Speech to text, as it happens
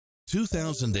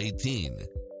2018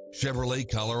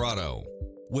 Chevrolet Colorado.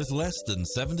 With less than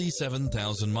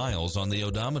 77,000 miles on the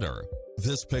odometer,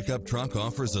 this pickup truck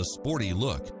offers a sporty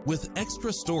look with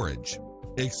extra storage.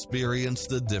 Experience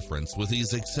the difference with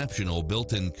these exceptional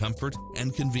built-in comfort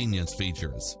and convenience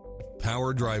features.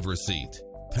 Power driver's seat,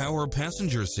 power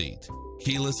passenger seat,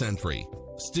 keyless entry,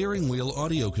 steering wheel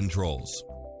audio controls,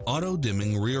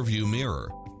 auto-dimming rear-view mirror,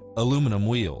 aluminum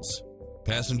wheels,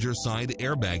 passenger side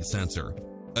airbag sensor,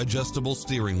 adjustable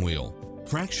steering wheel,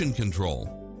 traction control,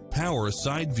 power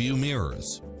side view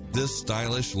mirrors. This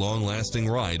stylish, long-lasting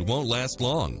ride won't last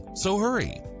long, so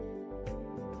hurry!